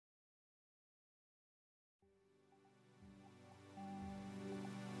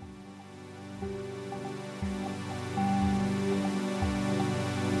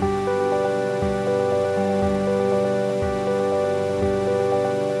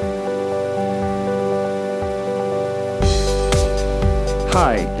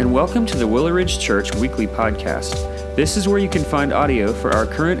Hi, and welcome to the Willow Ridge Church Weekly Podcast. This is where you can find audio for our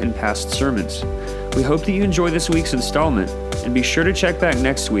current and past sermons. We hope that you enjoy this week's installment, and be sure to check back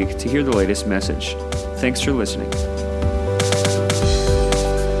next week to hear the latest message. Thanks for listening.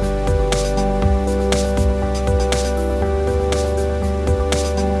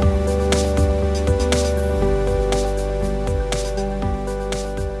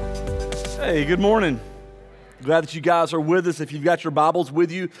 Hey, good morning. Glad that you guys are with us. If you've got your Bibles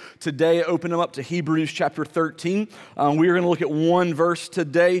with you today, open them up to Hebrews chapter 13. We are going to look at one verse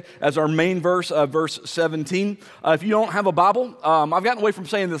today as our main verse, verse 17. If you don't have a Bible, I've gotten away from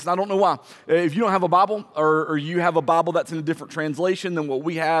saying this, and I don't know why. If you don't have a Bible, or you have a Bible that's in a different translation than what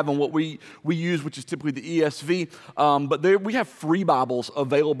we have and what we use, which is typically the ESV, but we have free Bibles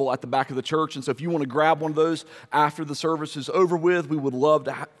available at the back of the church, and so if you want to grab one of those after the service is over with, we would love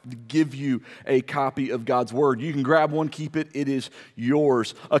to give you a copy of God's Word. You can grab one, keep it, it is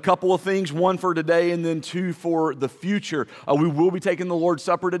yours. A couple of things, one for today and then two for the future. We will be taking the Lord's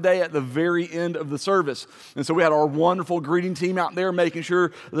Supper today at the very end of the service. And so we had our wonderful greeting team out there making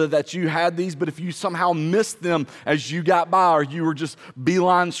sure that you had these, but if you somehow missed them as you got by, or you were just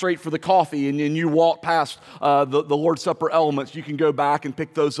beeline straight for the coffee and you walked past the Lord's Supper elements, you can go back and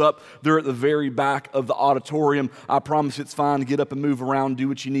pick those up. They're at the very back of the auditorium. I promise it's fine to get up and move around, do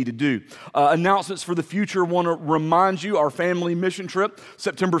what you need to do. Announcements for the future. Want to remind you, our family mission trip,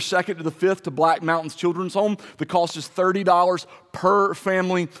 September 2nd to the 5th to Black Mountains Children's Home. The cost is $30 per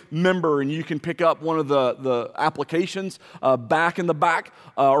family member, and you can pick up one of the applications back in the back,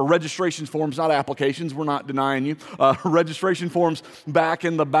 or registration forms, not applications, we're not denying you, registration forms back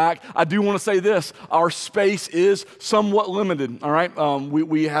in the back. I do want to say this, our space is somewhat limited, all right?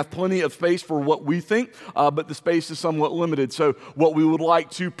 We have plenty of space for what we think, but the space is somewhat limited, so what we would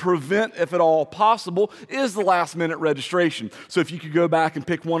like to prevent, if at all possible, is the last minute registration. So if you could go back and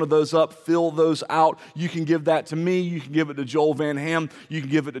pick one of those up, fill those out, you can give that to me, you can give it to Joel Van Ham, you can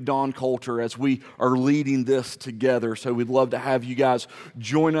give it to Don Coulter as we are leading this together. So we'd love to have you guys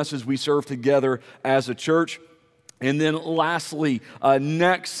join us as we serve together as a church. And then lastly,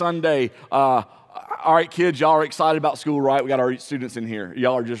 next Sunday, all right, kids, y'all are excited about school, right? We got our students in here.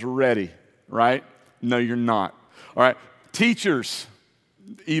 Y'all are just ready, right? No, you're not. All right, teachers,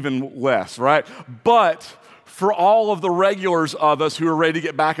 even less, right? But for all of the regulars of us who are ready to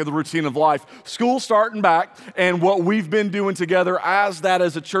get back in the routine of life, school's starting back, and what we've been doing together as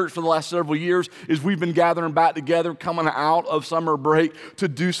a church for the last several years is we've been gathering back together, coming out of summer break to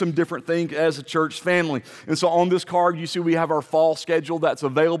do some different things as a church family. And so on this card, you see we have our fall schedule that's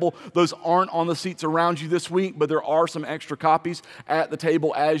available. Those aren't on the seats around you this week, but there are some extra copies at the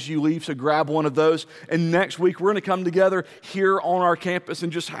table as you leave, so grab one of those. And next week, we're going to come together here on our campus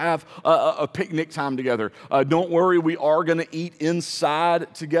and just have a picnic time together. Don't worry, we are going to eat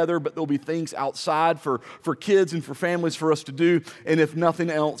inside together, but there'll be things outside for kids and for families for us to do. And if nothing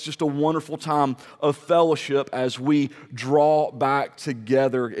else, just a wonderful time of fellowship as we draw back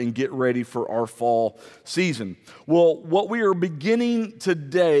together and get ready for our fall season. Well, what we are beginning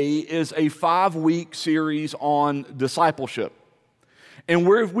today is a 5-week series on discipleship. And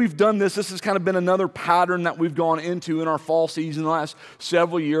where we've done this has kind of been another pattern that we've gone into in our fall season the last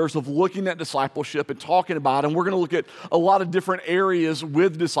several years of looking at discipleship and talking about it. And we're going to look at a lot of different areas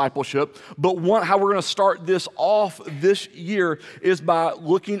with discipleship. But how we're going to start this off this year is by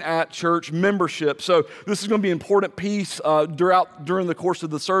looking at church membership. So this is going to be an important piece during the course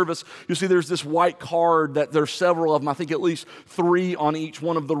of the service. You'll see there's this white card that there's several of them, I think at least 3 on each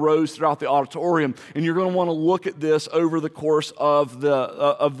one of the rows throughout the auditorium. And you're going to want to look at this over the course of the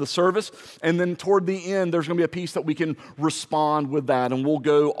service, and then toward the end there's going to be a piece that we can respond with that, and we'll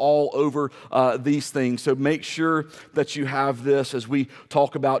go all over these things. So make sure that you have this as we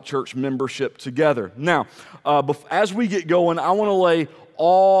talk about church membership together. Now, as we get going, I want to lay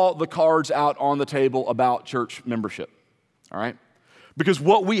all the cards out on the table about church membership, all right? Because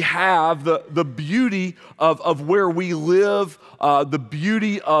what we have, the beauty of where we live, the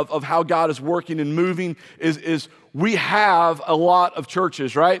beauty of how God is working and moving is we have a lot of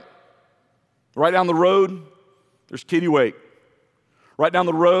churches, right? Right down the road, there's Kitty Wake. Right down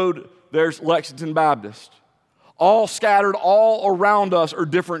the road, there's Lexington Baptist. All scattered all around us are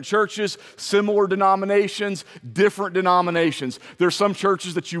different churches, similar denominations, different denominations. There's some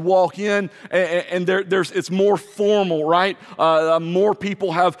churches that you walk in and it's more formal, right? More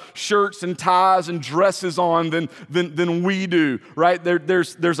people have shirts and ties and dresses on than we do, right?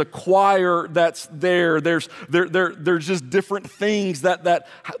 There's a choir that's there. There's just different things that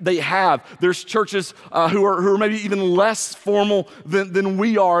they have. There's churches who are maybe even less formal than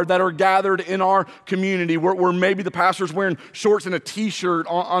we are that are gathered in our community. We're maybe the pastor's wearing shorts and a t-shirt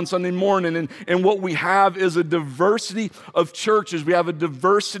on Sunday morning. And what we have is a diversity of churches. We have a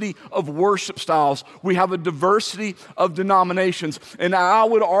diversity of worship styles. We have a diversity of denominations. And I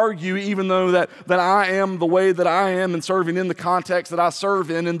would argue, even though that I am the way that I am and serving in the context that I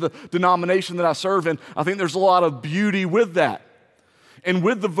serve in the denomination that I serve in, I think there's a lot of beauty with that. And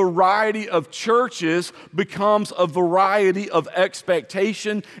with the variety of churches becomes a variety of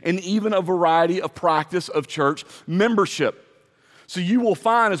expectation and even a variety of practice of church membership. So you will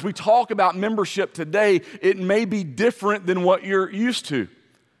find as we talk about membership today, it may be different than what you're used to.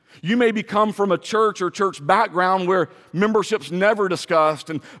 You may come from a church or church background where membership's never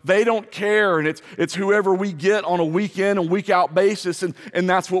discussed and they don't care, and it's whoever we get on a week in and week out basis, and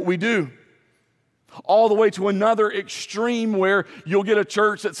that's what we do. All the way to another extreme where you'll get a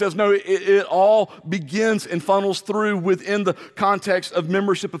church that says, no, it all begins and funnels through within the context of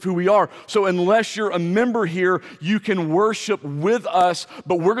membership of who we are. So unless you're a member here, you can worship with us,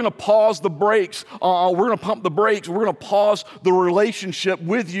 but we're going to pause the brakes. We're going to pump the brakes. We're going to pause the relationship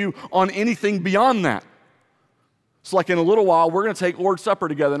with you on anything beyond that. So like in a little while, we're going to take Lord's Supper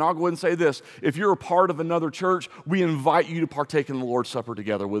together. And I'll go ahead and say this. If you're a part of another church, we invite you to partake in the Lord's Supper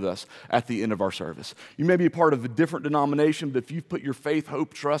together with us at the end of our service. You may be a part of a different denomination, but if you've put your faith,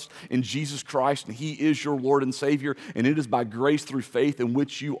 hope, trust in Jesus Christ, and He is your Lord and Savior, and it is by grace through faith in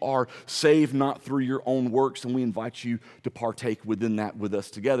which you are saved, not through your own works, and we invite you to partake within that with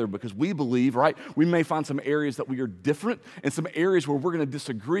us together, because we believe, right, we may find some areas that we are different and some areas where we're going to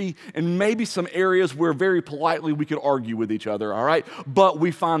disagree, and maybe some areas where very politely we could argue with each other, all right? But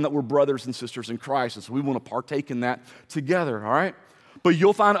we find that we're brothers and sisters in Christ, and so we want to partake in that together, all right? But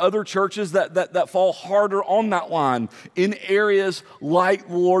you'll find other churches that fall harder on that line in areas like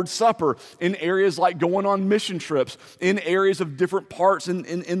the Lord's Supper, in areas like going on mission trips, in areas of different parts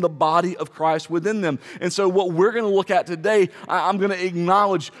in the body of Christ within them. And so what we're going to look at today, I'm going to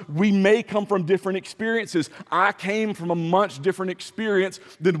acknowledge we may come from different experiences. I came from a much different experience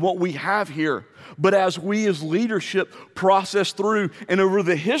than what we have here. But as we as leadership process through and over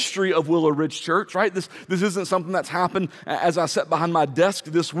the history of Willow Ridge Church, right? This isn't something that's happened as I sat behind my desk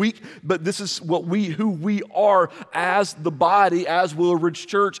this week, but this is who we are as the body, as Willow Ridge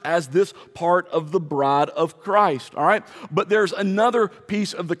Church, as this part of the bride of Christ, all right? But there's another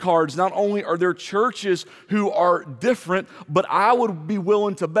piece of the cards. Not only are there churches who are different, but I would be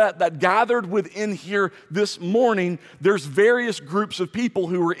willing to bet that gathered within here this morning, there's various groups of people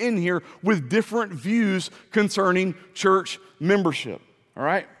who are in here with different views concerning church membership, all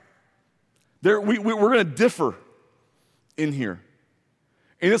right? We're going to differ in here.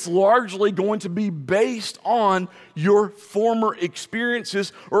 And it's largely going to be based on your former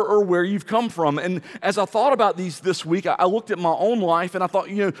experiences or where you've come from. And as I thought about these this week, I looked at my own life and I thought,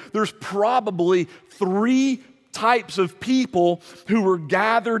 there's probably 3 types of people who were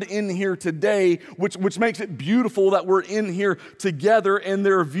gathered in here today, which makes it beautiful that we're in here together in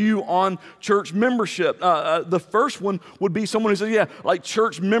their view on church membership. The first one would be someone who says,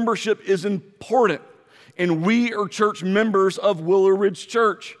 church membership is important, and we are church members of Willow Ridge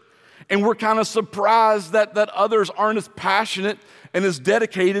Church. And we're kind of surprised that others aren't as passionate and as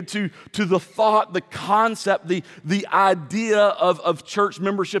dedicated to the thought, the concept, the idea of church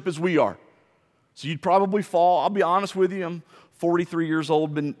membership as we are. So you'd probably fall. I'll be honest with you. I'm 43 years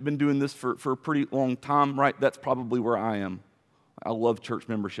old, been doing this for a pretty long time, right? That's probably where I am. I love church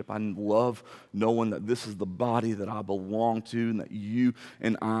membership. I love knowing that this is the body that I belong to and that you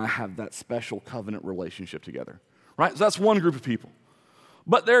and I have that special covenant relationship together, right? So that's one group of people.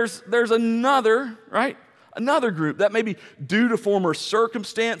 But there's another, right? Another group that maybe due to former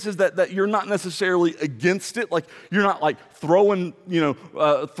circumstances that you're not necessarily against it. Like you're not like throwing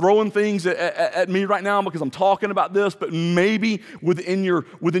things at me right now because I'm talking about this, but maybe within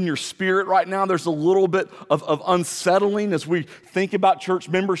your spirit right now, there's a little bit of unsettling as we think about church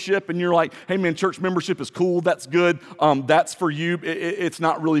membership, and you're like, hey man, church membership is cool, that's good, that's for you, it's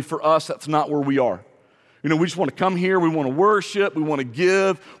not really for us, that's not where we are. We just want to come here, we want to worship, we want to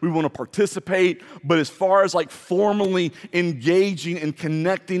give, we want to participate, but as far as like formally engaging and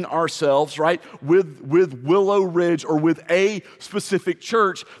connecting ourselves, right, with Willow Ridge or with a specific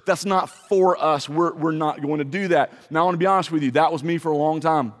church, that's not for us. We're not going to do that. Now, I want to be honest with you, that was me for a long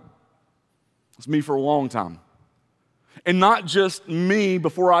time. It's me for a long time. And not just me,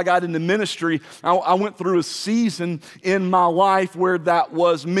 before I got into ministry, I went through a season in my life where that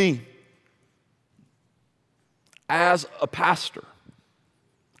was me. As a pastor,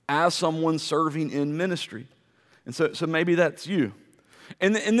 as someone serving in ministry. And so maybe that's you.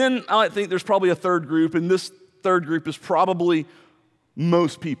 And then I think there's probably a third group, and this third group is probably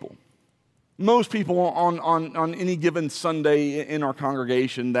most people. most people on any given Sunday in our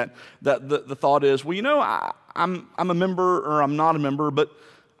congregation that the thought is, well, I'm a member or I'm not a member, but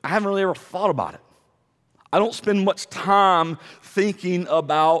I haven't really ever thought about it. I don't spend much time thinking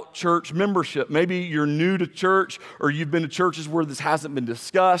about church membership. Maybe you're new to church, or you've been to churches where this hasn't been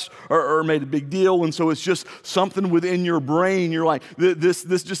discussed or made a big deal, and so it's just something within your brain. You're like, this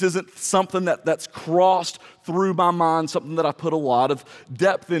just isn't something that's crossed through my mind, something that I put a lot of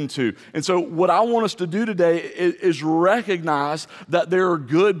depth into. And so what I want us to do today is recognize that there are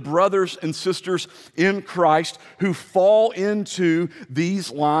good brothers and sisters in Christ who fall into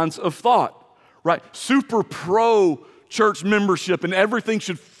these lines of thought. Right, super pro church membership, and everything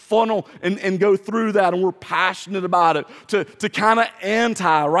should funnel and go through that, and we're passionate about it, to kind of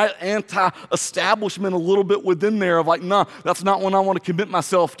anti-establishment a little bit within there of like, no, that's not what I want to commit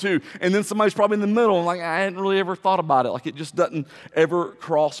myself to. And then somebody's probably in the middle, and like, I hadn't really ever thought about it, like it just doesn't ever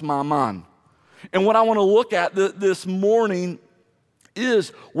cross my mind. And what I want to look at this morning is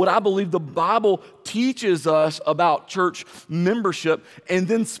what I believe the Bible teaches us about church membership, and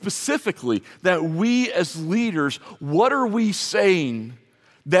then specifically that we as leaders, what are we saying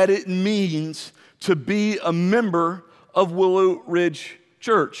that it means to be a member of Willow Ridge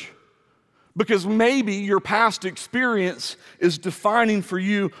Church? Because maybe your past experience is defining for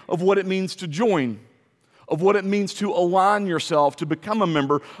you of what it means to join, of what it means to align yourself, to become a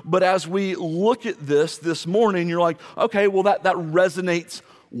member. But as we look at this morning, you're like, okay, well, that resonates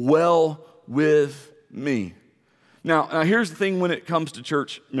well with me. Now, here's the thing when it comes to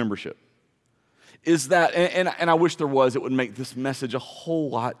church membership, is that, and I wish there was, it would make this message a whole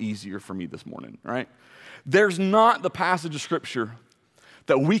lot easier for me this morning, right? There's not the passage of Scripture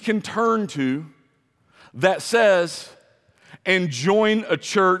that we can turn to that says, and join a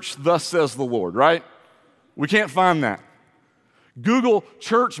church, thus says the Lord, right? We can't find that. Google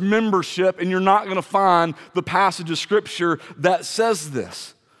church membership, and you're not going to find the passage of Scripture that says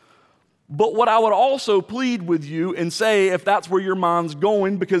this. But what I would also plead with you and say, if that's where your mind's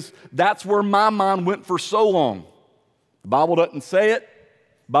going, because that's where my mind went for so long. The Bible doesn't say it.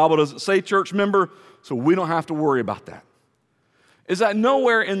 The Bible doesn't say church member, so we don't have to worry about that. Is that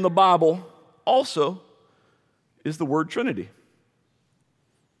nowhere in the Bible also is the word Trinity.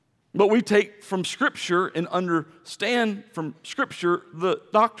 But we take from Scripture and understand from Scripture the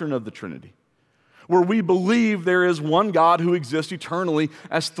doctrine of the Trinity, where we believe there is one God who exists eternally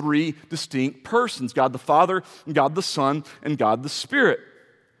as three distinct persons, God the Father, God the Son, and God the Spirit.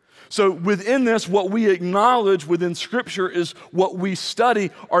 So within this, what we acknowledge within Scripture is what we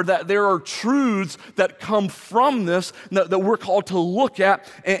study are that there are truths that come from this that we're called to look at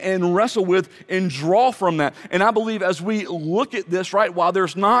and wrestle with and draw from that. And I believe as we look at this, right, while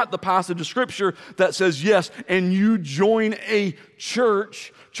there's not the passage of Scripture that says, yes, and you join a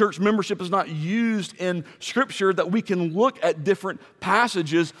church membership is not used in Scripture, that we can look at different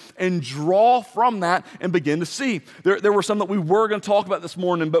passages and draw from that and begin to see. There were some that we were going to talk about this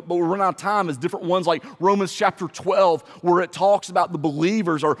morning, but we're running out of time, as different ones like Romans chapter 12, where it talks about the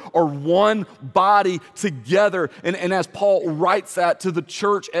believers are one body together. And as Paul writes that to the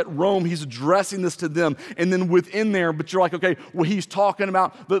church at Rome, he's addressing this to them. And then within there, but you're like, okay, well, he's talking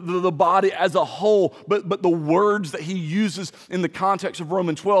about the body as a whole, but the words that he uses in the context of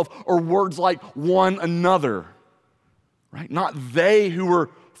Romans 12 are words like one another, right? Not they who were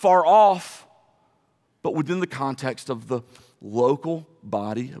far off, but within the context of the local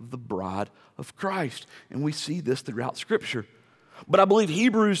body of the bride of Christ. And we see this throughout Scripture. But I believe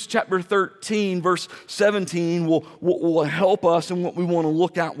Hebrews chapter 13, verse 17 will help us in what we want to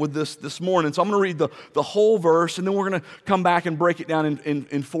look at with this morning. So I'm going to read the whole verse, and then we're going to come back and break it down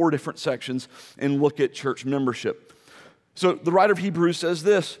in four different sections and look at church membership. So the writer of Hebrews says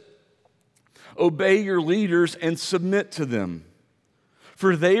this: obey your leaders and submit to them,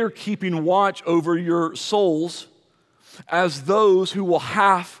 for they are keeping watch over your souls as those who will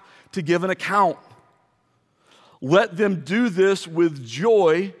have to give an account. Let them do this with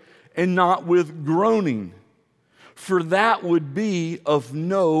joy and not with groaning, for that would be of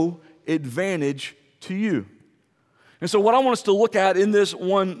no advantage to you. And so what I want us to look at in this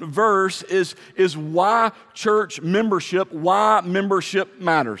one verse is why church membership, why membership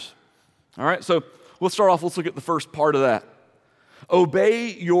matters. All right, so let's start off, let's look at the first part of that.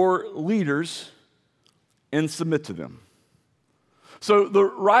 Obey your leaders and submit to them. So the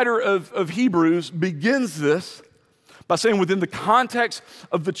writer of Hebrews begins this By saying within the context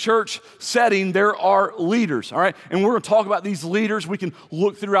of the church setting, there are leaders, all right? And we're going to talk about these leaders. We can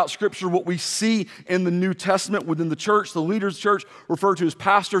look throughout Scripture what we see in the New Testament within the church. The leaders of the church referred to as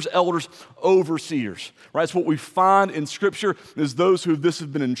pastors, elders, overseers, right? It's what we find in Scripture is those who this has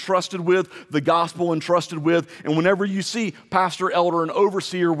been entrusted with, the gospel entrusted with. And whenever you see pastor, elder, and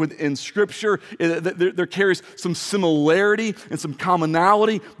overseer within Scripture, there carries some similarity and some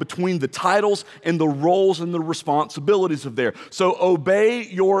commonality between the titles and the roles and the responsibilities of there. So obey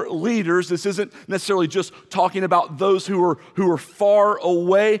your leaders. This isn't necessarily just talking about those who are far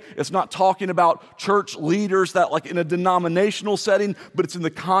away. It's not talking about church leaders that like in a denominational setting, but it's in the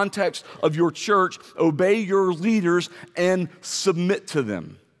context of your church. Obey your leaders and submit to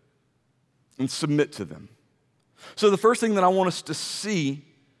them. And submit to them. So the first thing that I want us to see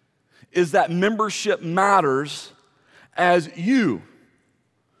is that membership matters as you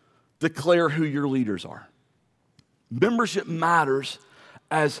declare who your leaders are. Membership matters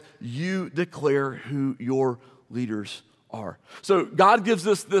as you declare who your leaders are. So God gives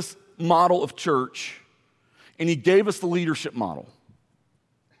us this model of church, and He gave us the leadership model.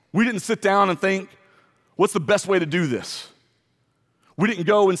 We didn't sit down and think, what's the best way to do this? We didn't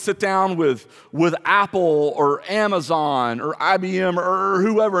go and sit down with Apple or Amazon or IBM or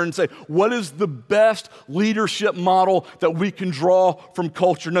whoever and say, what is the best leadership model that we can draw from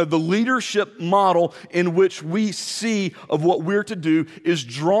culture? No, the leadership model in which we see of what we're to do is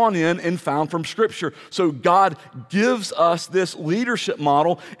drawn in and found from Scripture. So God gives us this leadership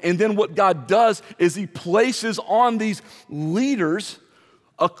model, and then what God does is He places on these leaders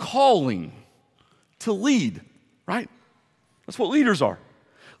a calling to lead, right? That's what leaders are.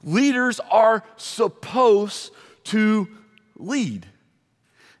 Leaders are supposed to lead.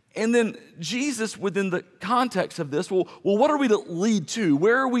 And then Jesus, within the context of this, well, what are we to lead to?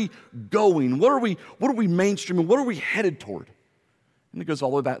 Where are we going? What are we mainstreaming? What are we headed toward? And it goes all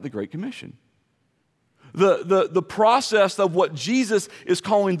the way back to the Great Commission. The process of what Jesus is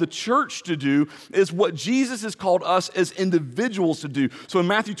calling the church to do is what Jesus has called us as individuals to do. So in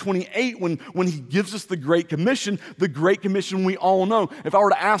Matthew 28, when He gives us the Great Commission we all know. If I were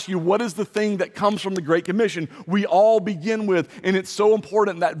to ask you, what is the thing that comes from the Great Commission, we all begin with, and it's so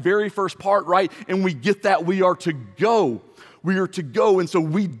important, that very first part, right? And we get that we are to go. We are to go, and so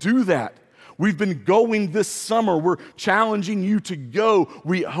we do that. We've been going this summer. We're challenging you to go.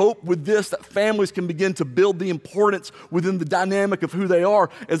 We hope with this that families can begin to build the importance within the dynamic of who they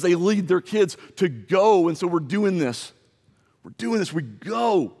are as they lead their kids to go. And so we're doing this. We're doing this. We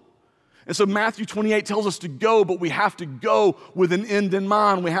go. And so Matthew 28 tells us to go, but we have to go with an end in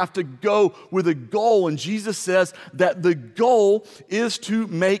mind. We have to go with a goal. And Jesus says that the goal is to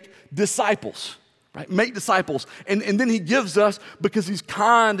make disciples. Right? Make disciples. And then He gives us, because He's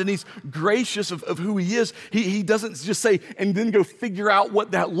kind and He's gracious of who He is, he doesn't just say, and then go figure out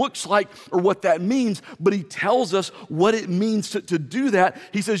what that looks like or what that means, but He tells us what it means to do that.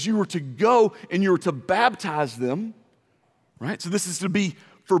 He says you are to go and you are to baptize them, right? So this is to be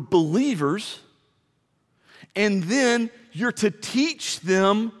for believers. And then you're to teach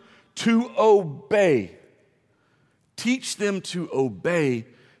them to obey. Teach them to obey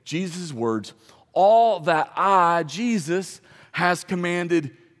Jesus' words. All that I, Jesus, has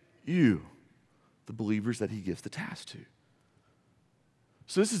commanded you, the believers that He gives the task to.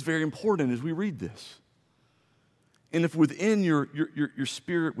 So this is very important as we read this. And if within your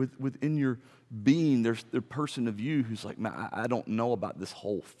spirit, within your being, there's the person of you who's like, man, I don't know about this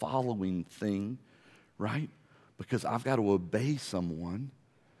whole following thing, right? Because I've got to obey someone.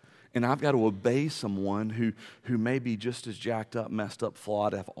 And I've got to obey someone who may be just as jacked up, messed up,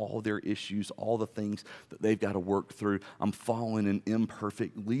 flawed, have all their issues, all the things that they've got to work through. I'm following an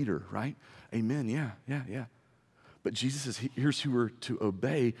imperfect leader, right? Amen, yeah. But Jesus says, here's who we're to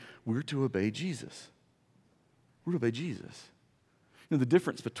obey. We're to obey Jesus. We're to obey Jesus. You know, the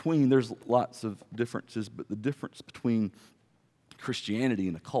difference between, there's lots of differences, but the difference between Christianity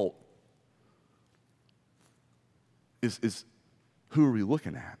and a cult is who are we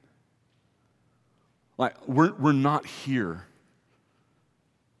looking at? Like, we're not here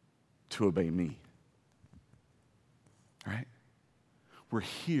to obey me, right? We're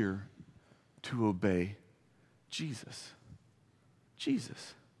here to obey Jesus.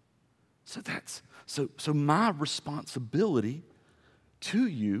 Jesus. So my responsibility to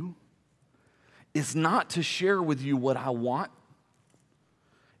you is not to share with you what I want.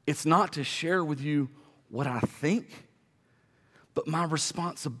 It's not to share with you what I think. But my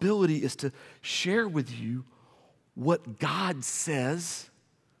responsibility is to share with you what God says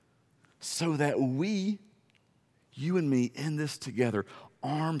so that we, you and me, in this together,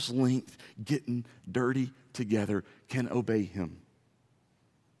 arm's length getting dirty together can obey him.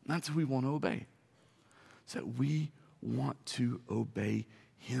 That's who we want to obey. So we want to obey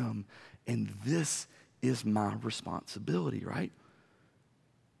him. And this is my responsibility, right?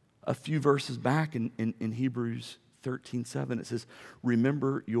 A few verses back in Hebrews 13:7, it says,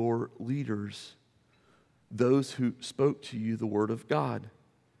 remember your leaders, those who spoke to you the word of God.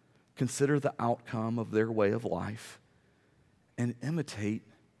 Consider the outcome of their way of life and imitate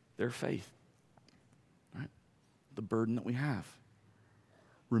their faith. Right? The burden that we have.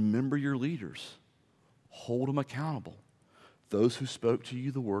 Remember your leaders. Hold them accountable. Those who spoke to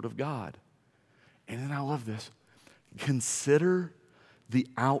you the word of God. And then I love this. Consider the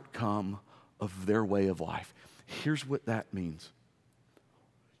outcome of their way of life. Here's what that means.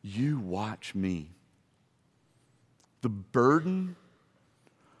 You watch me. The burden,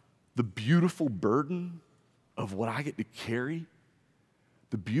 the beautiful burden of what I get to carry,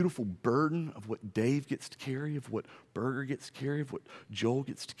 the beautiful burden of what Dave gets to carry, of what Berger gets to carry, of what Joel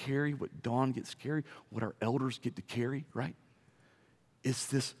gets to carry, what Dawn gets to carry, what our elders get to carry, right? It's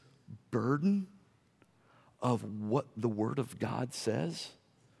this burden of what the Word of God says.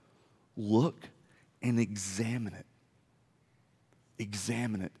 Look and examine it.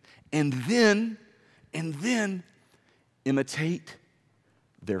 Examine it. And then imitate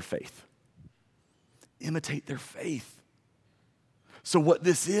their faith. Imitate their faith. So what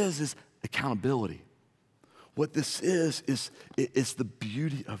this is accountability. What this is the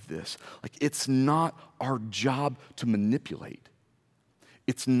beauty of this. Like, it's not our job to manipulate.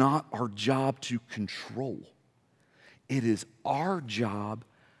 It's not our job to control. It is our job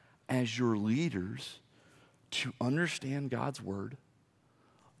as your leaders to understand God's word,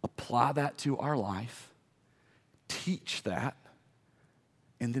 apply that to our life, teach that,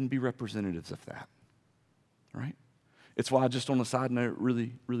 and then be representatives of that, right? It's why, just on a side note,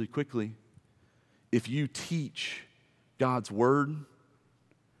 really, really quickly, if you teach God's word,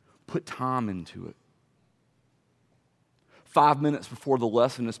 put time into it. 5 minutes before the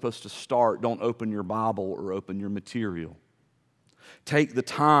lesson is supposed to start, don't open your Bible or open your material. Take the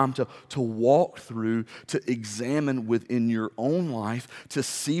time to walk through, to examine within your own life, to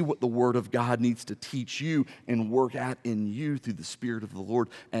see what the Word of God needs to teach you and work out in you through the Spirit of the Lord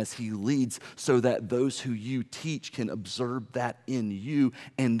as He leads, so that those who you teach can observe that in you,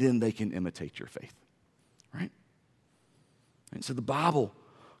 and then they can imitate your faith, right? And so the Bible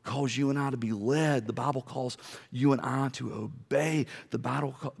calls you and I to be led. The Bible calls you and I to obey. The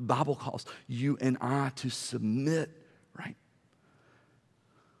Bible calls you and I to submit, right?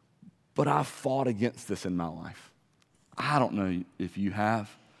 But I've fought against this in my life. I don't know if you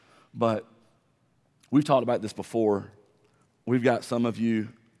have, but we've talked about this before. We've got some of you,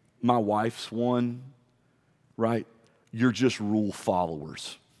 my wife's one, right? You're just rule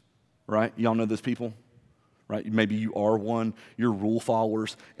followers, right? Y'all know those people? Right? Maybe you are one, you're rule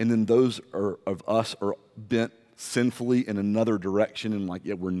followers, and then those of us are bent sinfully in another direction, and like,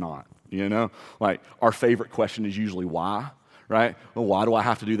 yeah, we're not, you know? Like, our favorite question is usually why, right? Well, why do I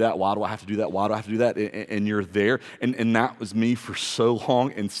have to do that? Why do I have to do that? Why do I have to do that? And you're there. And that was me for so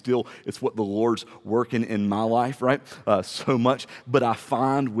long, and still it's what the Lord's working in my life, right? So much. But I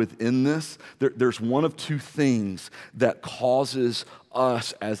find within this, there's one of two things that causes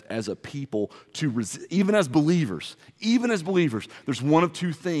us as a people to resist, even as believers, there's one of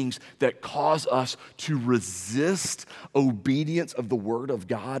two things that cause us to resist obedience of the Word of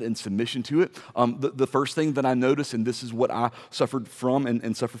God and submission to it. The first thing that I notice, and this is what I suffered from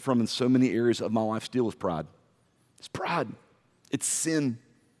and suffer from in so many areas of my life still, is pride. It's pride. It's sin.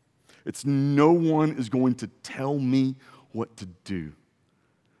 It's no one is going to tell me what to do.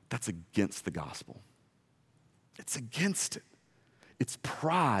 That's against the gospel. It's against it. It's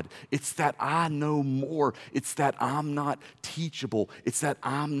pride. It's that I know more. It's that I'm not teachable. It's that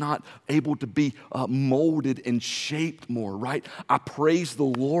I'm not able to be molded and shaped more, right? I praise the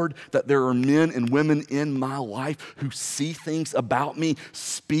Lord that there are men and women in my life who see things about me,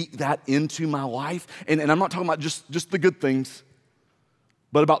 speak that into my life. And I'm not talking about just the good things,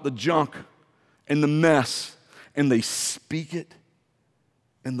 but about the junk and the mess. And they speak it,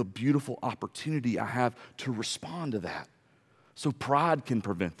 and the beautiful opportunity I have to respond to that. So pride can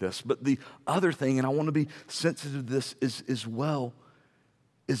prevent this. But the other thing, and I want to be sensitive to this as well,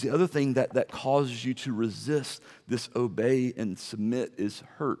 is the other thing that causes you to resist this obey and submit is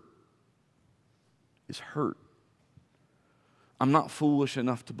hurt. Is hurt. I'm not foolish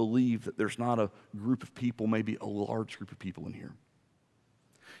enough to believe that there's not a group of people, maybe a large group of people in here.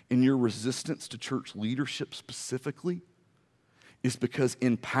 And your resistance to church leadership specifically is because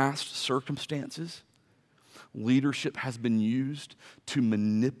in past circumstances, Leadership has been used to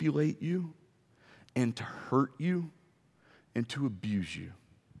manipulate you and to hurt you and to abuse you.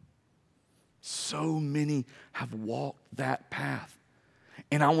 So many have walked that path.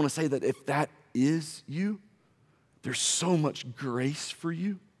 And I want to say that if that is you, there's so much grace for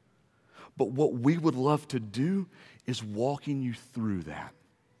you. But what we would love to do is walking you through that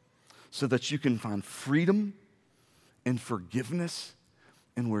so that you can find freedom and forgiveness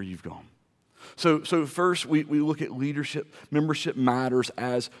in where you've gone. So first, we look at leadership. Membership matters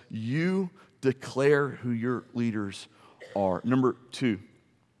as you declare who your leaders are. Number 2,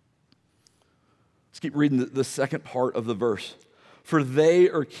 let's keep reading the second part of the verse. For they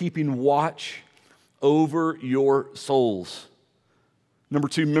are keeping watch over your souls. Number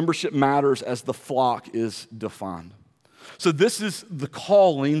 2, membership matters as the flock is defined. So this is the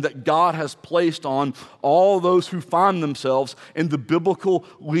calling that God has placed on all those who find themselves in the biblical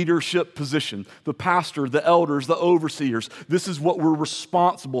leadership position. The pastor, the elders, the overseers. This is what we're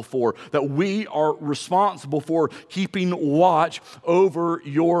responsible for, that we are responsible for keeping watch over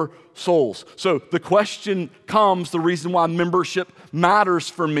your souls. So the question comes, the reason why membership matters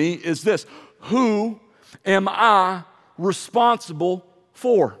for me is this: who am I responsible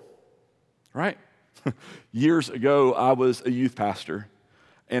for? Right? Years ago, I was a youth pastor,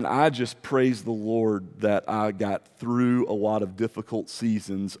 and I just praise the Lord that I got through a lot of difficult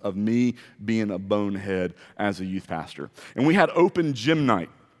seasons of me being a bonehead as a youth pastor. And we had open gym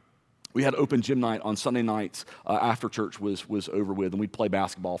night. We had open gym night on Sunday nights after church was over with, and we'd play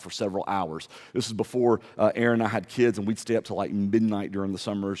basketball for several hours. This is before Aaron and I had kids, and we'd stay up till like midnight during the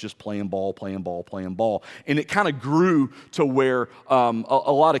summers just playing ball. And it kind of grew to where a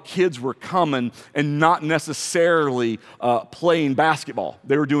lot of kids were coming and not necessarily playing basketball.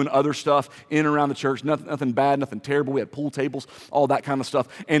 They were doing other stuff in and around the church, nothing bad, nothing terrible. We had pool tables, all that kind of stuff.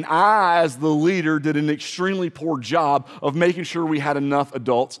 And I, as the leader, did an extremely poor job of making sure we had enough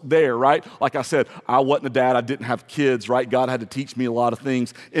adults there. Right? Like I said, I wasn't a dad. I didn't have kids, right? God had to teach me a lot of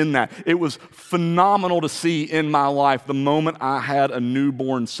things in that. It was phenomenal to see in my life the moment I had a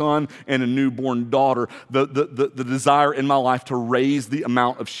newborn son and a newborn daughter, the desire in my life to raise the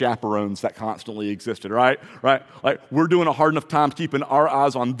amount of chaperones that constantly existed, right? Like, we're doing a hard enough time keeping our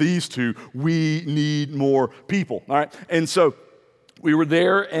eyes on these two. We need more people, all right? And so we were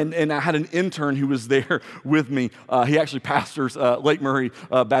there, and I had an intern who was there with me. He actually pastors Lake Murray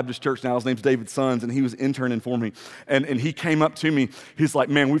Baptist Church now. His name's David Sons, and he was interning for me. And he came up to me. He's like,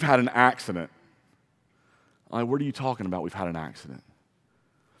 "Man, we've had an accident." I'm like, "What are you talking about? We've had an accident?"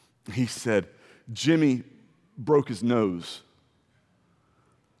 He said, "Jimmy broke his nose."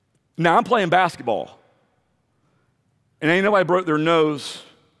 Now, I'm playing basketball, and ain't nobody broke their nose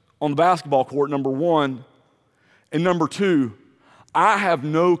on the basketball court, number one. And number two, I have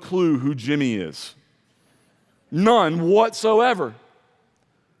no clue who Jimmy is. None whatsoever.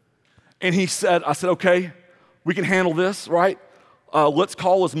 And I said, "Okay, we can handle this, right? Let's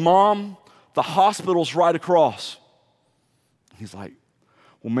call his mom. The hospital's right across." He's like,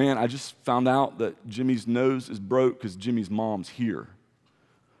 "Well, man, I just found out that Jimmy's nose is broke because Jimmy's mom's here."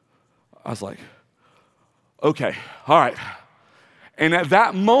 I was like, "Okay, all right." And at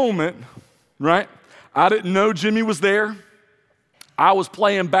that moment, right, I didn't know Jimmy was there. I was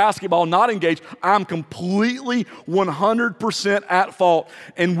playing basketball, not engaged. I'm completely 100% at fault.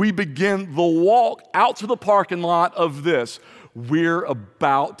 And we begin the walk out to the parking lot of this. We're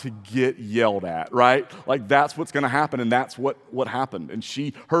about to get yelled at, right? Like, that's what's going to happen, and that's what happened. And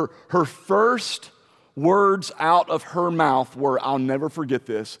her first words out of her mouth were, I'll never forget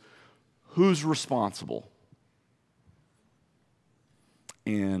this, "Who's responsible?"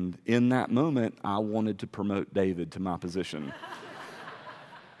 And in that moment, I wanted to promote David to my position.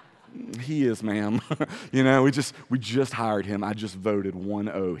 "He is, ma'am." You know, we just hired him. I just voted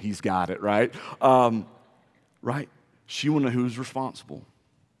 1-0. He's got it, right? Right? She wanted to know who's responsible.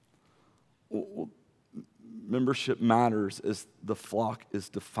 Well, membership matters as the flock is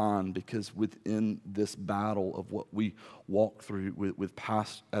defined, because within this battle of what we walk through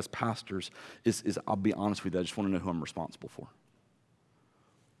as pastors is, I'll be honest with you, I just want to know who I'm responsible for.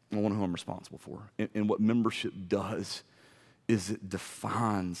 I want to know who I'm responsible for. And what membership does is it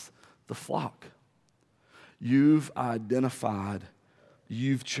defines the flock. You've identified,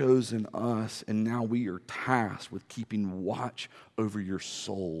 you've chosen us, and now we are tasked with keeping watch over your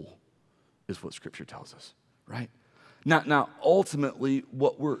soul, is what Scripture tells us, right? Now, ultimately,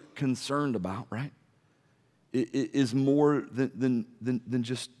 what we're concerned about, right, it is more than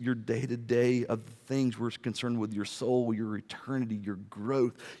just your day-to-day of the things. We're concerned with your soul, your eternity, your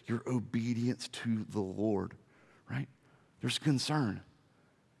growth, your obedience to the Lord, right? There's concern.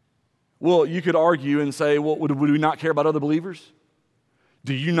 Well, you could argue and say, well, would we not care about other believers?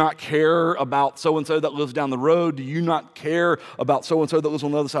 Do you not care about so-and-so that lives down the road? Do you not care about so-and-so that lives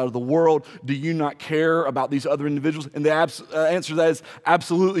on the other side of the world? Do you not care about these other individuals? And the answer to that is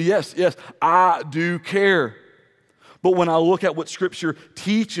absolutely yes. Yes, I do care. But when I look at what Scripture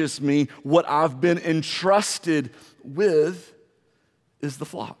teaches me, what I've been entrusted with is the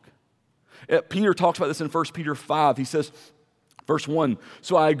flock. Peter talks about this in 1 Peter 5. He says, verse 1,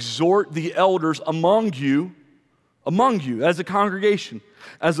 so I exhort the elders among you as a congregation,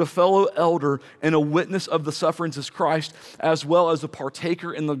 as a fellow elder and a witness of the sufferings of Christ, as well as a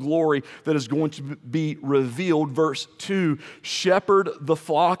partaker in the glory that is going to be revealed. Verse 2, shepherd the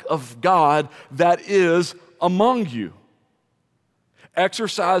flock of God that is among you,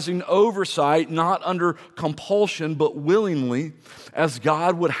 exercising oversight, not under compulsion, but willingly, as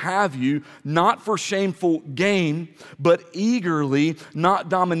God would have you, not for shameful gain, but eagerly, not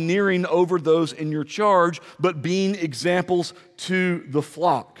domineering over those in your charge, but being examples to the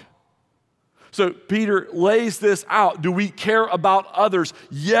flock. So Peter lays this out. Do we care about others?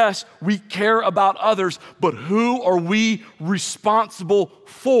 Yes, we care about others, but who are we responsible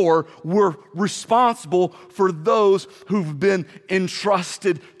for? We're responsible for those who've been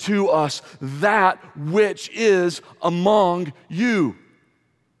entrusted to us, that which is among you.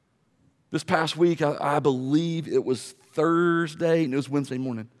 This past week, I believe it was Thursday, and it was Wednesday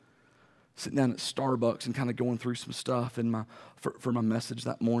morning, sitting down at Starbucks and kind of going through some stuff for my message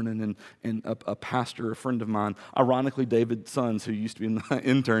that morning, and a pastor, a friend of mine, ironically David Sons, who used to be an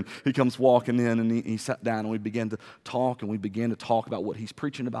intern, he comes walking in, and he sat down, and we began to talk about what he's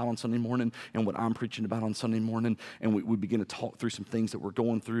preaching about on Sunday morning and what I'm preaching about on Sunday morning, and we began to talk through some things that we're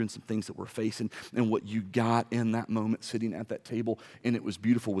going through and some things that we're facing, and what you got in that moment sitting at that table, and it was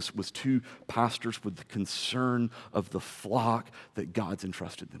beautiful, was two pastors with the concern of the flock that God's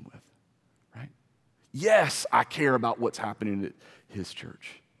entrusted them with. Yes, I care about what's happening at his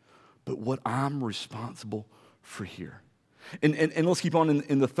church, but what I'm responsible for here. And let's keep on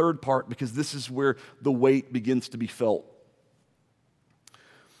in the third part, because this is where the weight begins to be felt.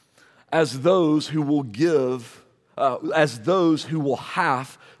 As those who will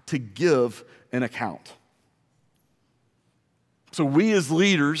have to give an account. So we as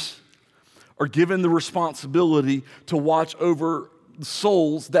leaders are given the responsibility to watch over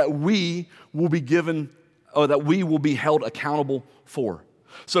souls that we will be given, or that we will be held accountable for.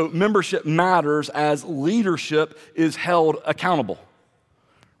 So membership matters as leadership is held accountable.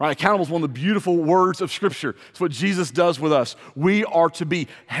 Right? Accountable is one of the beautiful words of Scripture. It's what Jesus does with us. We are to be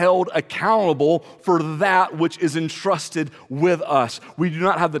held accountable for that which is entrusted with us. We do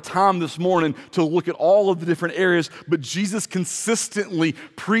not have the time this morning to look at all of the different areas, but Jesus consistently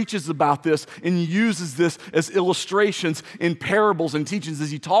preaches about this and uses this as illustrations in parables and teachings as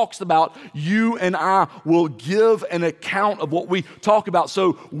he talks about you and I will give an account of what we talk about.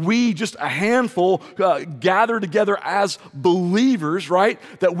 So we, just a handful, gather together as believers, right?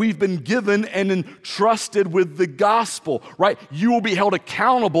 That we've been given and entrusted with the gospel, right? You will be held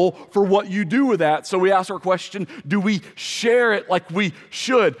accountable for what you do with that. So we ask our question, do we share it like we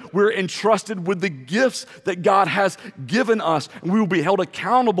should? We're entrusted with the gifts that God has given us, and we will be held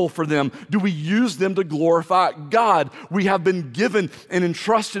accountable for them. Do we use them to glorify God? We have been given and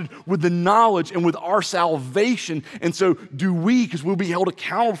entrusted with the knowledge and with our salvation, and so do we, because we'll be held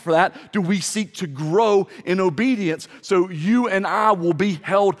accountable for that, do we seek to grow in obedience? So you and I will be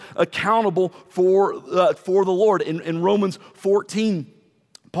held accountable for the Lord. In Romans 14,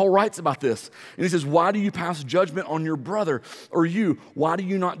 Paul writes about this, and he says, why do you pass judgment on your brother? Or you, why do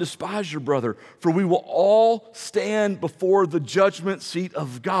you not despise your brother? For we will all stand before the judgment seat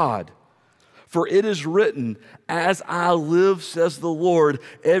of God. For it is written, as I live, says the Lord,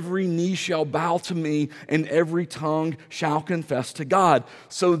 every knee shall bow to me, and every tongue shall confess to God.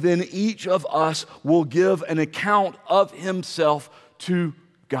 So then each of us will give an account of himself to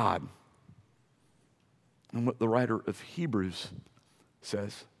God. And what the writer of Hebrews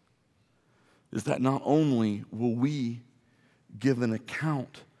says is that not only will we give an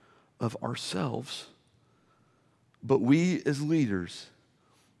account of ourselves, but we as leaders,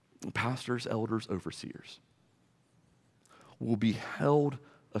 pastors, elders, overseers, will be held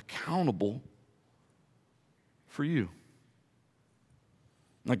accountable for you.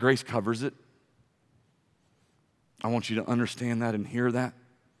 Now, grace covers it. I want you to understand that and hear that.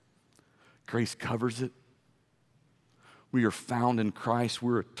 Grace covers it. We are found in Christ.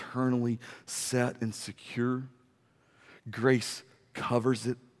 We're eternally set and secure. Grace covers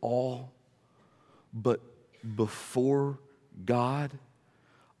it all. But before God,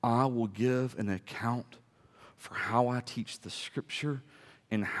 I will give an account for how I teach the Scripture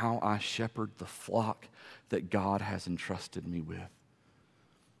in how I shepherd the flock that God has entrusted me with.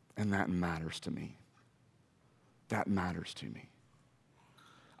 And that matters to me. That matters to me.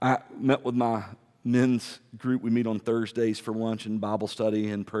 I met with my men's group. We meet on Thursdays for lunch and Bible study,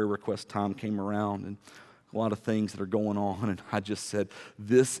 and prayer request time came around, and a lot of things that are going on. And I just said,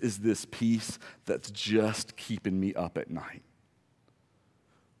 this is this peace that's just keeping me up at night.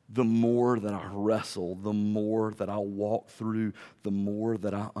 The more that I wrestle, the more that I walk through, the more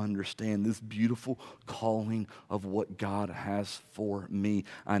that I understand this beautiful calling of what God has for me,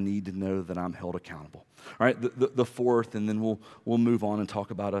 I need to know that I'm held accountable. All right, the fourth, and then we'll move on and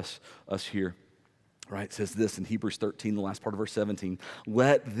talk about us here. Right, it says this in Hebrews 13, the last part of verse 17.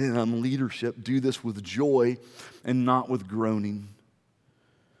 Let them, leadership, do this with joy and not with groaning,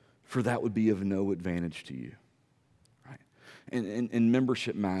 for that would be of no advantage to you. And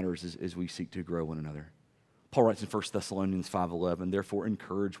membership matters as we seek to grow one another. Paul writes in 1 Thessalonians 5:11, therefore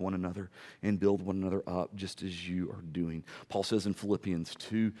encourage one another and build one another up just as you are doing. Paul says in Philippians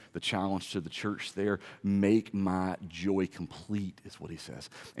 2, the challenge to the church there, make my joy complete is what he says.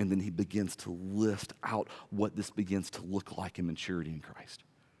 And then he begins to list out what this begins to look like in maturity in Christ,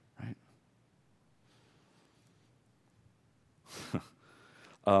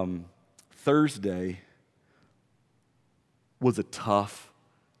 right? Thursday was a tough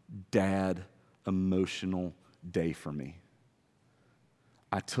dad emotional day for me.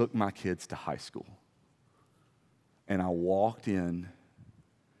 I took my kids to high school, and I walked in,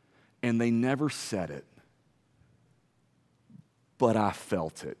 and they never said it, but I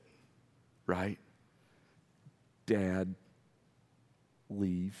felt it, right? Dad,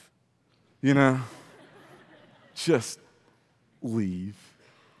 leave. Just leave.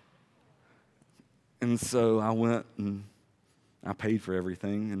 And so I went and I paid for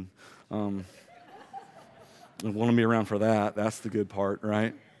everything, and they wanted me around for that. That's the good part,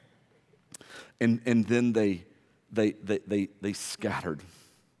 right? And then they scattered,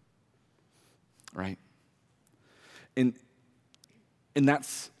 right? And then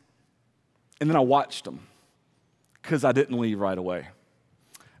I watched them because I didn't leave right away,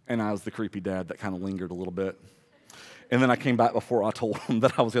 and I was the creepy dad that kind of lingered a little bit. And then I came back before I told them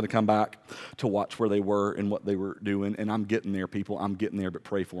that I was going to come back to watch where they were and what they were doing. And I'm getting there, people. I'm getting there, but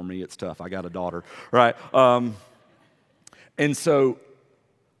pray for me. It's tough. I got a daughter, right? And so,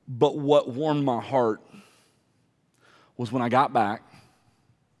 but what warmed my heart was when I got back,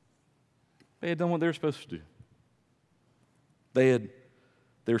 they had done what they were supposed to do.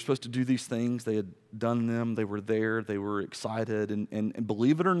 They were supposed to do these things. They had done them. They were there. They were excited. And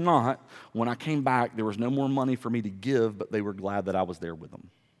believe it or not, when I came back, there was no more money for me to give, but they were glad that I was there with them,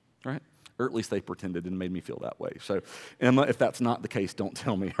 right? Or at least they pretended and made me feel that way. So, Emma, if that's not the case, don't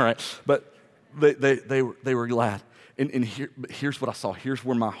tell me, all right? But they were glad. And here's what I saw. Here's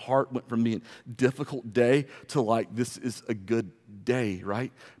where my heart went from being difficult day to like, this is a good day,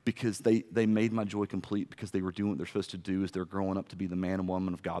 right? Because they made my joy complete because they were doing what they're supposed to do as they're growing up to be the man and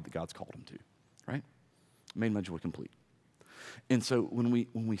woman of God that God's called them to, right? Made my joy complete. And so when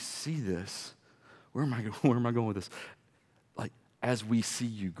we see this, where am I going with this? Like, as we see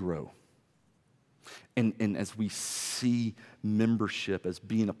you grow, and as we see membership as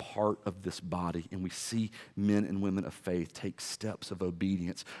being a part of this body, and we see men and women of faith take steps of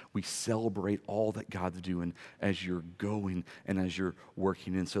obedience, we celebrate all that God's doing as you're going and as you're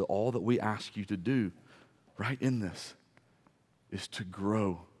working. And so all that we ask you to do right in this is to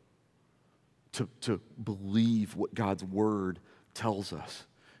grow, to believe what God's word tells us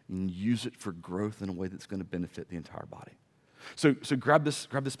and use it for growth in a way that's going to benefit the entire body. So grab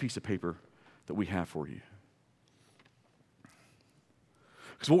this piece of paper that we have for you.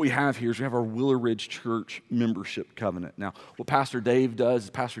 Because what we have here is we have our Willow Ridge Church membership covenant. Now, what Pastor Dave does is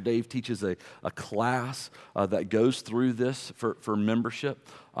Pastor Dave teaches a class that goes through this for membership.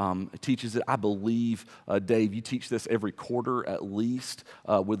 Teaches it, I believe, Dave, you teach this every quarter at least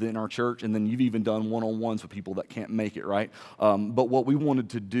within our church, and then you've even done one-on-ones with people that can't make it, right? But what we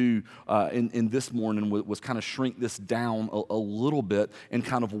wanted to do in this morning was kind of shrink this down a little bit and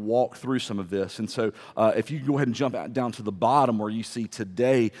kind of walk through some of this. And so if you go ahead and jump down to the bottom where you see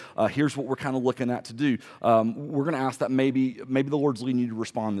today, here's what we're kind of looking at to do. We're going to ask that maybe the Lord's leading you to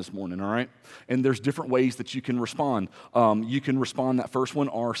respond this morning, all right? And there's different ways that you can respond. You can respond that first one,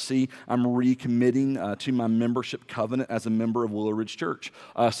 RC, I'm recommitting to my membership covenant as a member of Willow Ridge Church.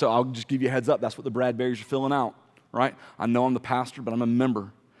 So I'll just give you a heads up. That's what the Bradberries are filling out, right? I know I'm the pastor, but I'm a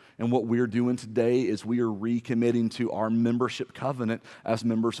member. And what we're doing today is we are recommitting to our membership covenant as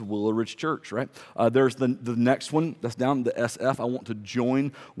members of Willow Ridge Church, right? There's the next one that's down, the SF. I want to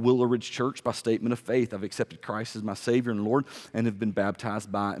join Willow Ridge Church by statement of faith. I've accepted Christ as my Savior and Lord and have been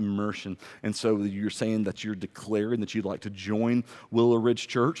baptized by immersion. And so you're saying that you're declaring that you'd like to join Willow Ridge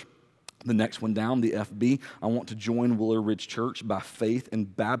Church. The next one down, the FB, I want to join Willow Ridge Church by faith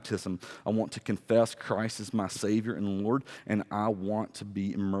and baptism. I want to confess Christ as my Savior and Lord, and I want to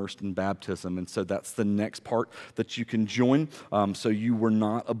be immersed in baptism. And so that's the next part that you can join. So you were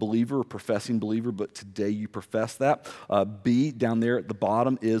not a believer, a professing believer, but today you profess that. B, down there at the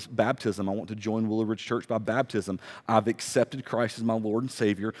bottom, is baptism. I want to join Willow Ridge Church by baptism. I've accepted Christ as my Lord and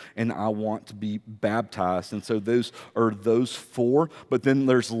Savior, and I want to be baptized. And so those are those four. But then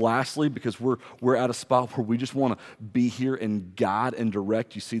there's lastly, because we're at a spot where we just want to be here and guide and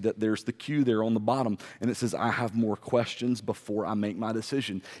direct. You see that there's the cue there on the bottom, and it says, I have more questions before I make my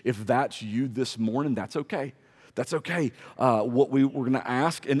decision. If that's you this morning, that's okay. That's okay. What we're going to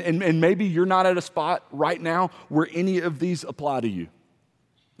ask, and maybe you're not at a spot right now where any of these apply to you.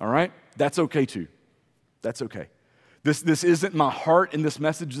 All right? That's okay too. That's okay. This isn't my heart in this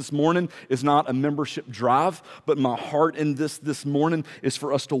message this morning is not a membership drive, but my heart in this morning is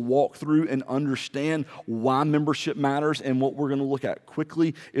for us to walk through and understand why membership matters, and what we're going to look at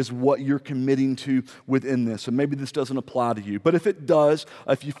quickly is what you're committing to within this. So maybe this doesn't apply to you, but if it does,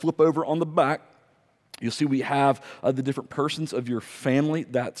 if you flip over on the back, you'll see we have the different persons of your family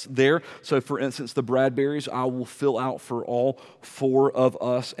that's there. So for instance, the Bradburys, I will fill out for all four of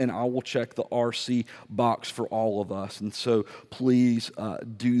us, and I will check the RC box for all of us. And so please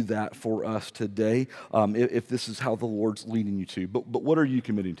do that for us today if this is how the Lord's leading you to. But what are you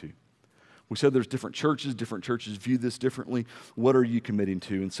committing to? We said there's different churches view this differently. What are you committing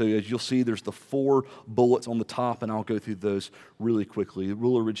to? And so as you'll see, there's the 4 bullets on the top, and I'll go through those really quickly.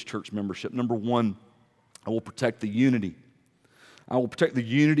 Willow Ridge Church membership. Number 1, I will protect the unity. I will protect the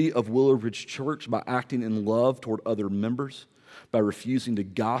unity of Willow Ridge Church by acting in love toward other members, by refusing to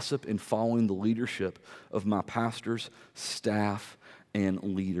gossip and following the leadership of my pastors, staff, and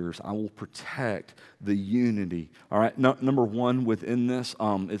leaders. I will protect the unity. All right, number 1 within this,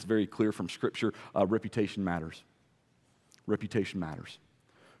 it's very clear from Scripture, reputation matters. Reputation matters.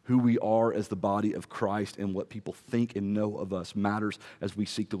 Who we are as the body of Christ and what people think and know of us matters as we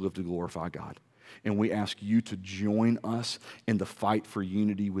seek to live to glorify God. And we ask you to join us in the fight for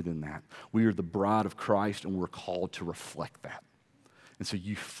unity within that. We are the bride of Christ, and we're called to reflect that. And so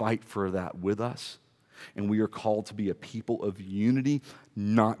you fight for that with us. And we are called to be a people of unity,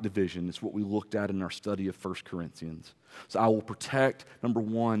 not division. It's what we looked at in our study of 1 Corinthians. So I will protect, number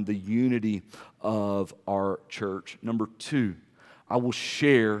 1, the unity of our church. Number 2, I will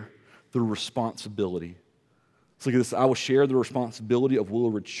share the responsibility. Let's look at this. I will share the responsibility of Willow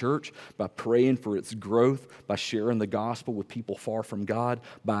Ridge Church by praying for its growth, by sharing the gospel with people far from God,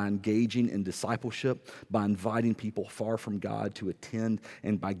 by engaging in discipleship, by inviting people far from God to attend,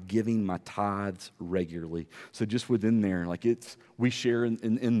 and by giving my tithes regularly. So just within there, we share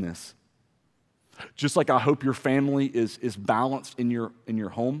in this. Just like I hope your family is balanced in your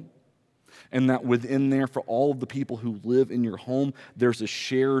home, and that within there, for all of the people who live in your home, there's a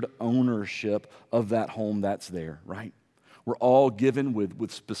shared ownership of that home that's there, right? We're all given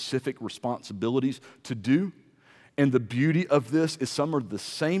with specific responsibilities to do, and the beauty of this is some are the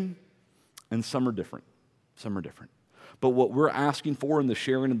same and some are different. Some are different. But what we're asking for in the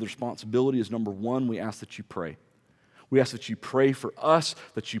sharing of the responsibility is, number 1, we ask that you pray. We ask that you pray for us,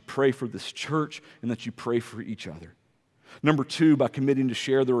 that you pray for this church, and that you pray for each other. Number 2, by committing to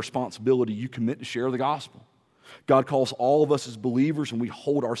share the responsibility, you commit to share the gospel. God calls all of us as believers, and we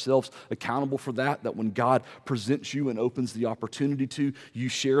hold ourselves accountable for that when God presents you and opens the opportunity to, you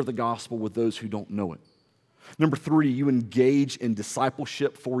share the gospel with those who don't know it. Number 3, you engage in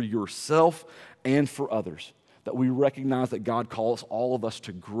discipleship for yourself and for others. That we recognize that God calls all of us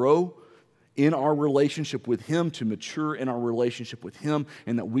to grow in our relationship with Him, to mature in our relationship with Him,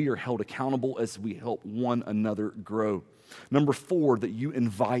 and that we are held accountable as we help one another grow. Number 4, that you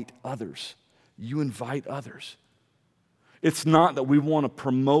invite others. You invite others. It's not that we want to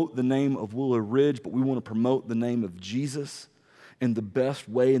promote the name of Willow Ridge, but we want to promote the name of Jesus. And the best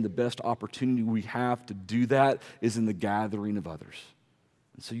way and the best opportunity we have to do that is in the gathering of others.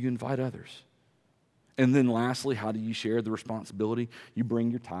 And so you invite others. And then lastly, how do you share the responsibility? You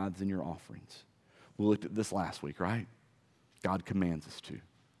bring your tithes and your offerings. We looked at this last week, right? God commands us to.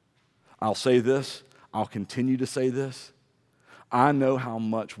 I'll say this. I'll continue to say this. I know how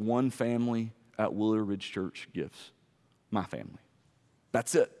much one family at Willow Ridge Church gives. My family.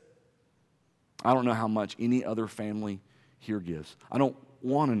 That's it. I don't know how much any other family here gives. I don't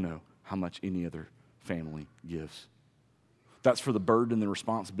want to know how much any other family gives. That's for the burden and the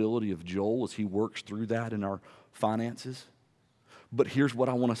responsibility of Joel as he works through that in our finances. But here's what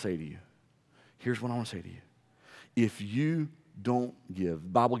I want to say to you. If you don't give, the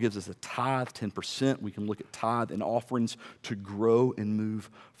Bible gives us a tithe, 10%. We can look at tithe and offerings to grow and move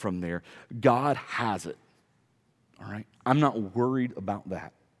from there. God has it, all right? I'm not worried about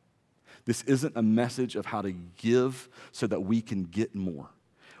that. This isn't a message of how to give so that we can get more.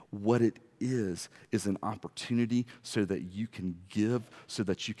 What it is an opportunity so that you can give, so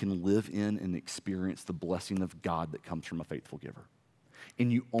that you can live in and experience the blessing of God that comes from a faithful giver.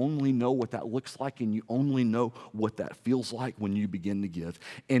 And you only know what that looks like, and you only know what that feels like when you begin to give.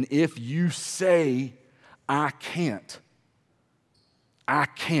 And if you say, I can't,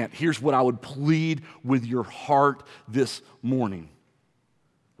 here's what I would plead with your heart this morning,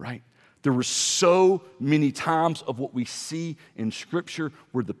 right? There were so many times of what we see in Scripture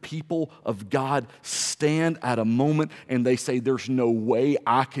where the people of God stand at a moment and they say, there's no way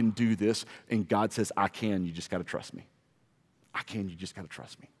I can do this. And God says, I can, you just got to trust me. I can, you just got to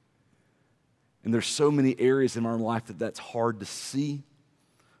trust me. And there's so many areas in our life that's hard to see,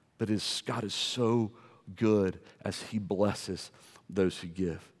 but God is so good as he blesses those who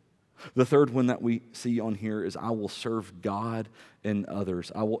give. The third one that we see on here is I will serve God and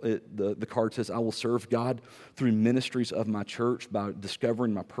others. The card says, I will serve God through ministries of my church by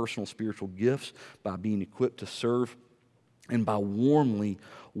discovering my personal spiritual gifts, by being equipped to serve, and by warmly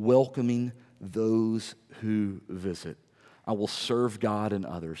welcoming those who visit. I will serve God and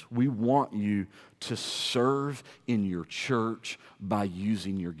others. We want you to serve in your church by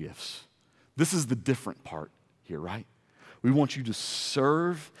using your gifts. This is the different part here, right? We want you to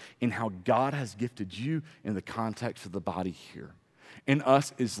serve in how God has gifted you in the context of the body here. And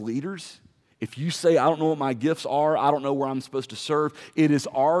us as leaders, if you say, I don't know what my gifts are, I don't know where I'm supposed to serve, it is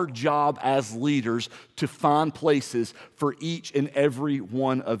our job as leaders to find places for each and every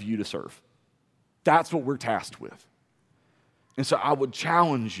one of you to serve. That's what we're tasked with. And so I would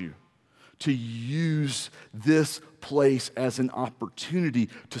challenge you to use this place as an opportunity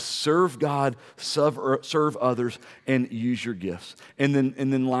to serve God, serve others, and use your gifts. And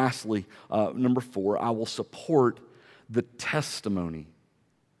then lastly, number 4, I will support the testimony.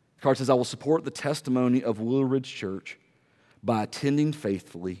 The card says, I will support the testimony of Willow Ridge Church by attending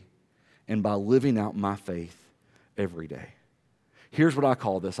faithfully and by living out my faith every day. Here's what I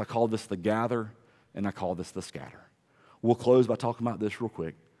call this. I call this the gather, and I call this the scatter. We'll close by talking about this real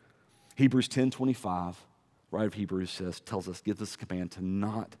quick. Hebrews 10:25, right of Hebrews tells us, gives us a command to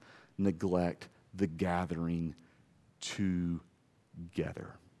not neglect the gathering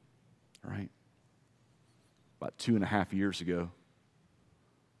together, right? About 2.5 years ago,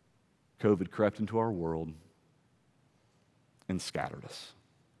 COVID crept into our world and scattered us.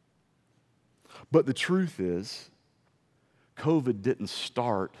 But the truth is, COVID didn't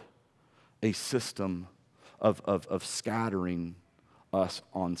start a system of scattering us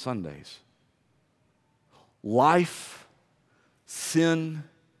on Sundays. Life, sin,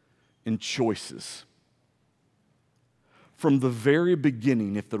 and choices. From the very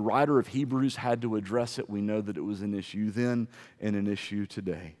beginning, if the writer of Hebrews had to address it, we know that it was an issue then and an issue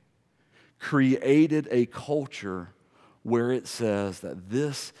today. Created a culture where it says that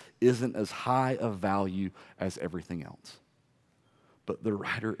this isn't as high a value as everything else. But the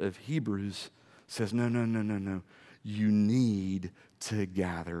writer of Hebrews says, no. You need to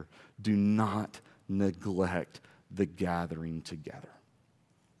gather. Do not neglect the gathering together.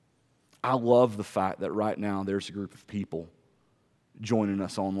 I love the fact that right now there's a group of people joining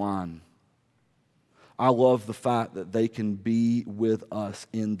us online. I love the fact that they can be with us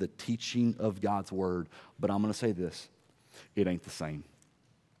in the teaching of God's word. But I'm going to say this, it ain't the same.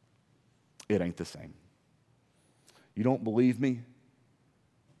 It ain't the same. You don't believe me?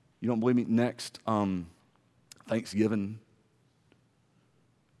 You don't believe me? Next Thanksgiving,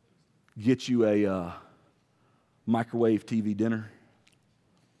 get you a microwave TV dinner,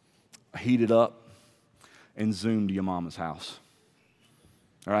 heat it up, and Zoom to your mama's house.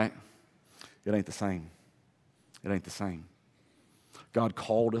 All right? It ain't the same. It ain't the same. God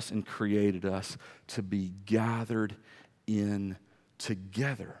called us and created us to be gathered in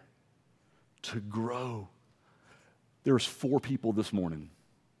together, to grow. There's 4 people this morning.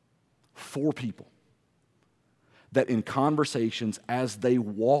 4 people that in conversations as they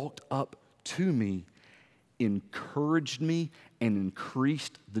walked up to me encouraged me and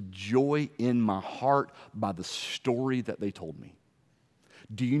increased the joy in my heart by the story that they told me.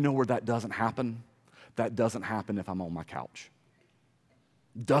 Do you know where that doesn't happen? That doesn't happen if I'm on my couch.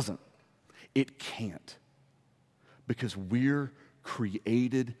 Doesn't. It can't. Because we're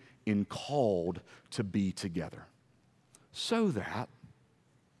created and called to be together, so that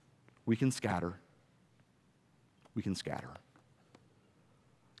we can scatter. We can scatter.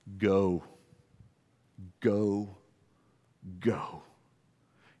 Go,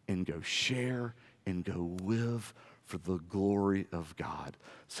 and go share and go live for the glory of God,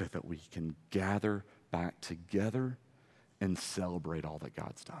 so that we can gather back together and celebrate all that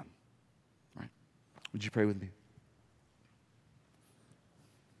God's done. Right? Would you pray with me?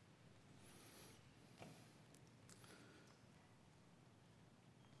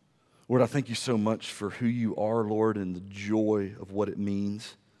 Lord, I thank you so much for who you are, Lord, and the joy of what it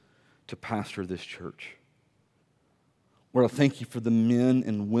means to pastor this church. Lord, I thank you for the men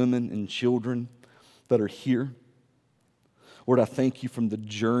and women and children that are here. Lord, I thank you from the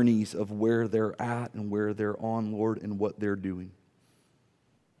journeys of where they're at and where they're on, Lord, and what they're doing.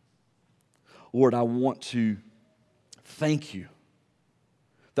 Lord, I want to thank you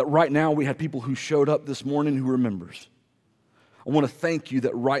that right now we had people who showed up this morning who were members. I want to thank you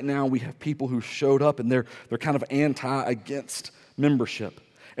that right now we have people who showed up and they're kind of against membership.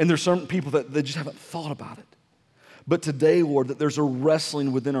 And there's some people that they just haven't thought about it. But today, Lord, that there's a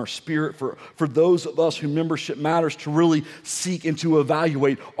wrestling within our spirit for those of us who membership matters to really seek and to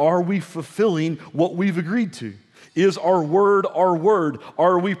evaluate, are we fulfilling what we've agreed to? Is our word our word?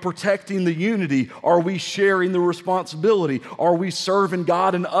 Are we protecting the unity? Are we sharing the responsibility? Are we serving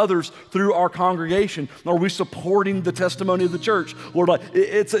God and others through our congregation? Are we supporting the testimony of the church? Lord,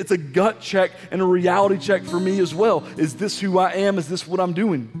 it's a gut check and a reality check for me as well. Is this who I am? Is this what I'm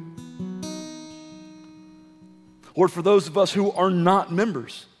doing? Lord, for those of us who are not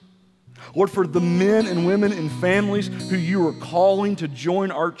members, Lord, for the men and women and families who you are calling to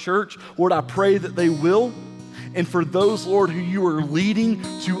join our church, Lord, I pray that they will. And for those, Lord, who you are leading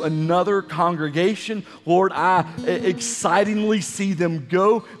to another congregation, Lord, I excitingly see them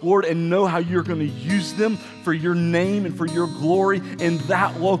go, Lord, and know how you're going to use them for your name and for your glory in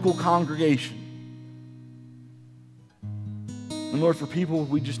that local congregation. And Lord, for people,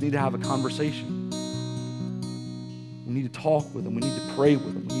 we just need to have a conversation. We need to talk with them. We need to pray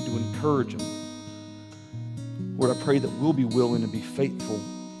with them. We need to encourage them. Lord, I pray that we'll be willing to be faithful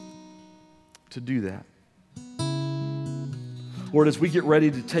to do that. Lord, as we get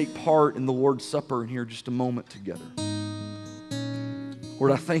ready to take part in the Lord's Supper in here just a moment together,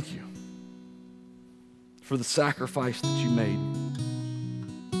 Lord, I thank you for the sacrifice that you made.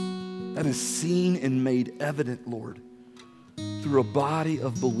 That is seen and made evident, Lord, through a body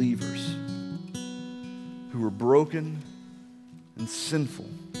of believers who were broken and sinful,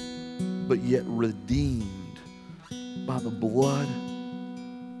 but yet redeemed by the blood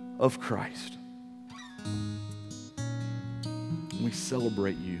of Christ. We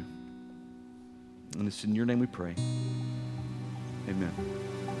celebrate you. And it's in your name we pray. Amen.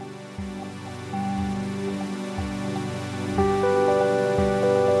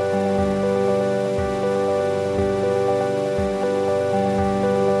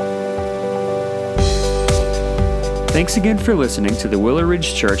 Thanks again for listening to the Willow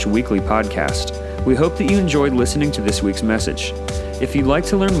Ridge Church Weekly Podcast. We hope that you enjoyed listening to this week's message. If you'd like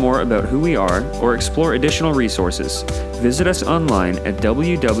to learn more about who we are or explore additional resources, visit us online at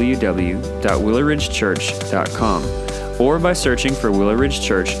www.willowridgechurch.com or by searching for Willow Ridge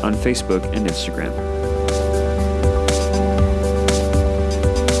Church on Facebook and Instagram.